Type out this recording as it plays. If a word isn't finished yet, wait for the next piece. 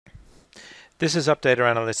This is Updata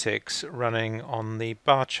Analytics running on the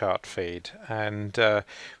Barchart feed, and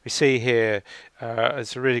we see here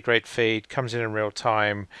it's a really great feed, comes in real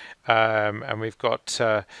time, and we've got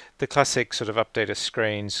the classic sort of updater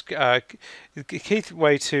screens. The key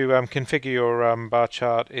way to configure your bar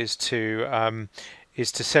chart is to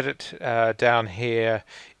set it down here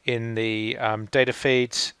in the data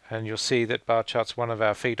feeds, and you'll see that bar chart's one of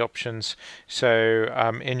our feed options. So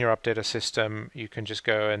in your updater system you can just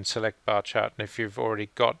go and select bar chart, and if you've already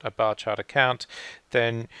got a bar chart account,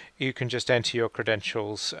 then you can just enter your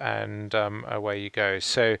credentials and away you go.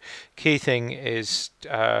 So key thing is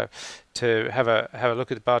to have a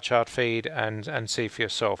look at the bar chart feed and see for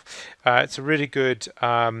yourself. It's a really good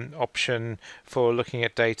option for looking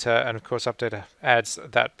at data, and of course Updata adds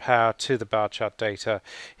that power to the bar chart data.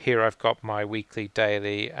 Here I've got my weekly,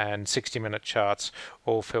 daily and 60-minute charts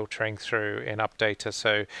all filtering through in Updata.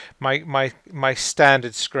 So my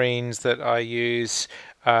standard screens that I use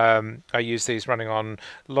these running on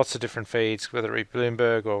lots of different feeds, whether it be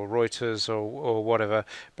Bloomberg or Reuters or whatever.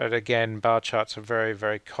 But again, bar charts are a very,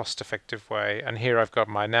 very cost-effective way. And here I've got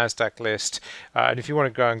my NASDAQ list. And if you want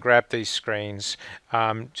to go and grab these screens,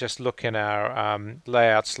 just look in our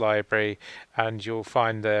layouts library, and you'll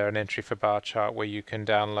find there an entry for bar chart where you can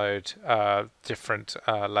download different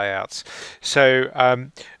layouts. So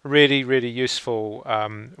really, really useful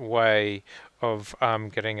way of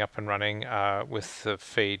getting up and running with the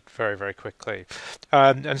feed very, very quickly.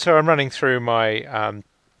 And so I'm running through my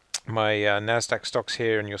NASDAQ stocks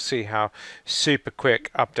here, and you'll see how super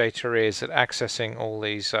quick Updata is at accessing all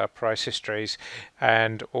these price histories.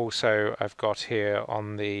 And also I've got here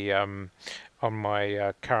on the on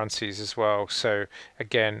my currencies as well. So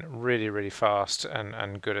again, really, really fast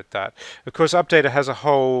and good at that. Of course, Updata has a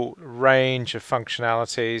whole range of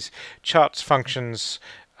functionalities. Charts functions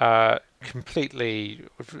completely,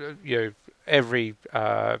 every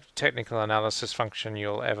technical analysis function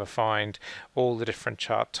you'll ever find, all the different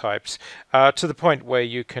chart types, to the point where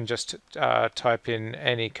you can just type in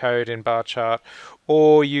any code in bar chart,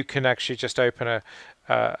 or you can actually just open a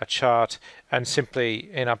chart and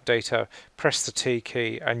simply in Updata press the T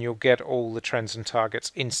key, and you'll get all the trends and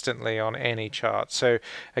targets instantly on any chart. So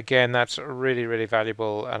again, that's really, really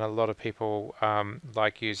valuable, and a lot of people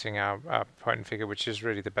like using our point and figure, which is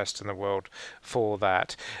really the best in the world for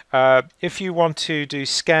that. If you want to do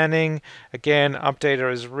scanning, again,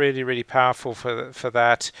 Updata is really, really powerful for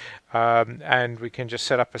that. And we can just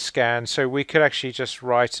set up a scan. So we could actually just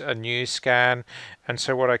write a new scan, and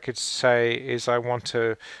so what I could say is I want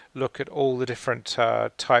to look at all the different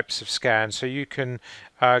types of scans. So you can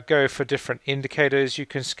go for different indicators. You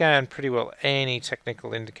can scan pretty well any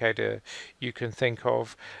technical indicator you can think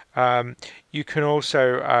of. You can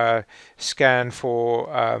also scan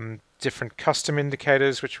for different custom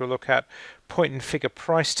indicators, which we'll look at. Point and figure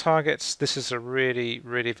price targets, this is a really,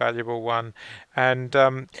 really valuable one. And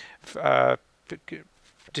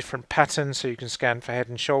different patterns, so you can scan for head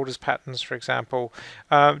and shoulders patterns, for example.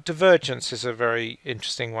 Divergence is a very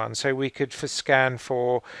interesting one. So we could scan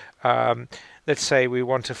for let's say we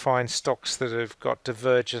want to find stocks that have got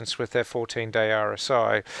divergence with their 14-day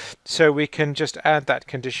RSI. So we can just add that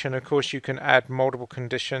condition. Of course, you can add multiple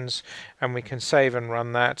conditions, and we can save and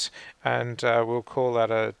run that, and we'll call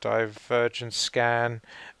that a divergence scan.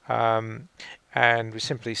 And we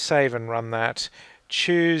simply save and run that.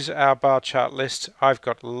 Choose our bar chart list. I've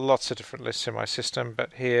got lots of different lists in my system,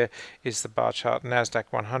 but here is the bar chart NASDAQ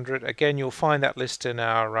 100. Again, you'll find that list in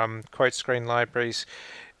our quote screen libraries,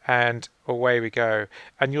 and away we go.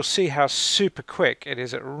 And you'll see how super quick it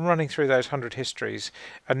is at running through those 100 histories.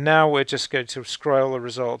 And now we're just going to scroll the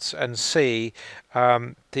results and see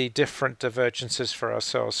the different divergences for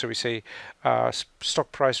ourselves. So we see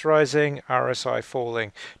stock price rising, RSI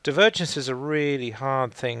falling. Divergence is a really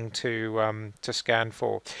hard thing to scan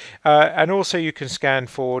for. And also you can scan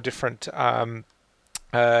for different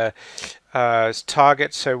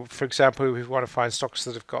targets. So for example, we want to find stocks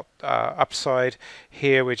that have got upside.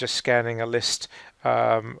 Here we're just scanning a list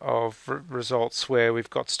of results where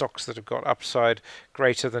we've got stocks that have got upside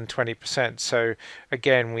greater than 20%. So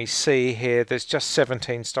again, we see here there's just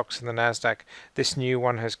 17 stocks in the NASDAQ. This new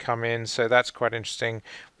one has come in, so that's quite interesting.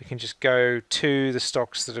 We can just go to the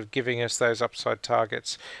stocks that are giving us those upside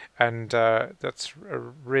targets, and that's a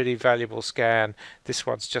really valuable scan. This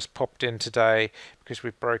one's just popped in today because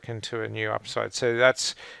we've broken to a new upside. So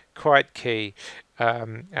that's quite key.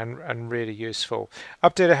 And really useful.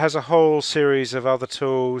 Updata has a whole series of other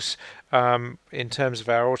tools in terms of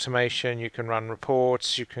our automation. You can run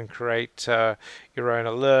reports, you can create your own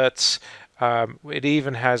alerts. It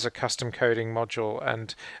even has a custom coding module,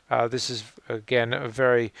 and this is again a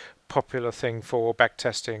very popular thing for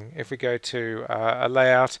backtesting. If we go to a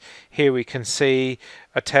layout, here we can see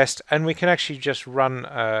a test, and we can actually just run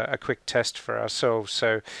a quick test for ourselves.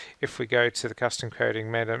 So if we go to the custom coding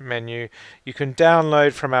menu, you can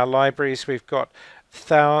download from our libraries. We've got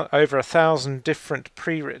over 1,000 different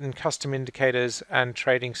pre-written custom indicators and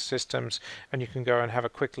trading systems, and you can go and have a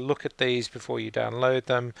quick look at these before you download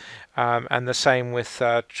them, and the same with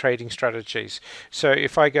trading strategies. So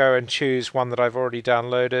if I go and choose one that I've already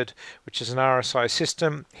downloaded, which is an RSI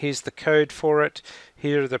system, here's the code for it.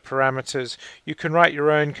 Here are the parameters. You can write your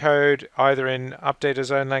own code either in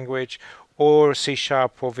Updata's own language or C#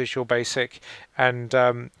 or Visual Basic, and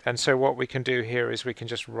so what we can do here is we can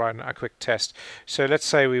just run a quick test. So let's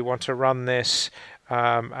say we want to run this,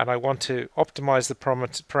 and I want to optimize the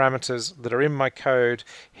parameters that are in my code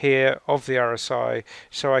here of the RSI.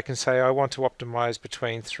 So I can say I want to optimize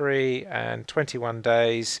between 3 and 21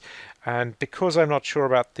 days. And because I'm not sure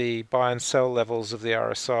about the buy and sell levels of the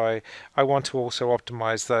RSI, I want to also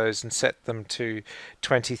optimize those and set them to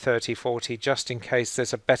 20, 30, 40, just in case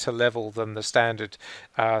there's a better level than the standard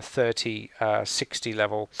 30, 60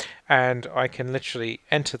 level. And I can literally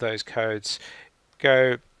enter those codes,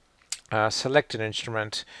 go select an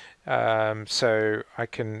instrument, so I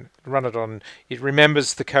can run it on, it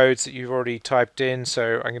remembers the codes that you've already typed in,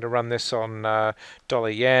 so I'm going to run this on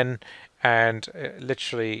 $yen, and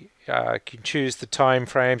literally can choose the time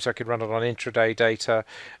frames. I could run it on intraday data,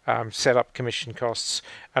 set up commission costs,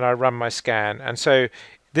 and I run my scan. And so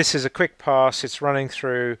this is a quick pass. It's running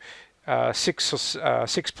through six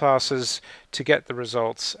classes to get the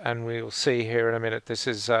results, and we'll see here in a minute. This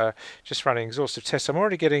is just running exhaustive tests. I'm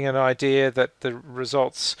already getting an idea that the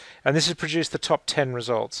results, and this has produced the top 10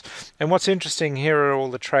 results. And what's interesting, here are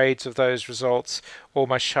all the trades of those results, all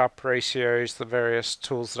my Sharpe ratios, the various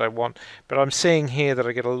tools that I want. But I'm seeing here that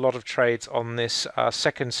I get a lot of trades on this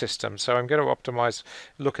second system. So I'm going to optimize,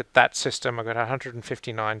 look at that system. I've got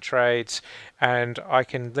 159 trades, and I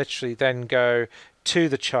can literally then go to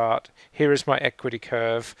the chart. Here is my equity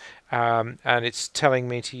curve, and it's telling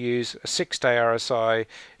me to use a 6-day RSI.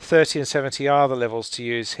 30 and 70 are the levels to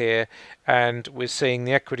use here, and we're seeing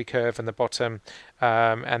the equity curve in the bottom,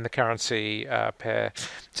 and the currency pair.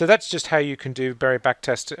 So that's just how you can do back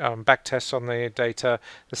tests on the data,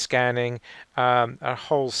 the scanning, a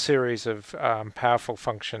whole series of powerful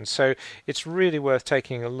functions. So it's really worth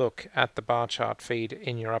taking a look at the bar chart feed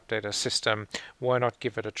in your Updata system. Why not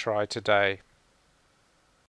give it a try today?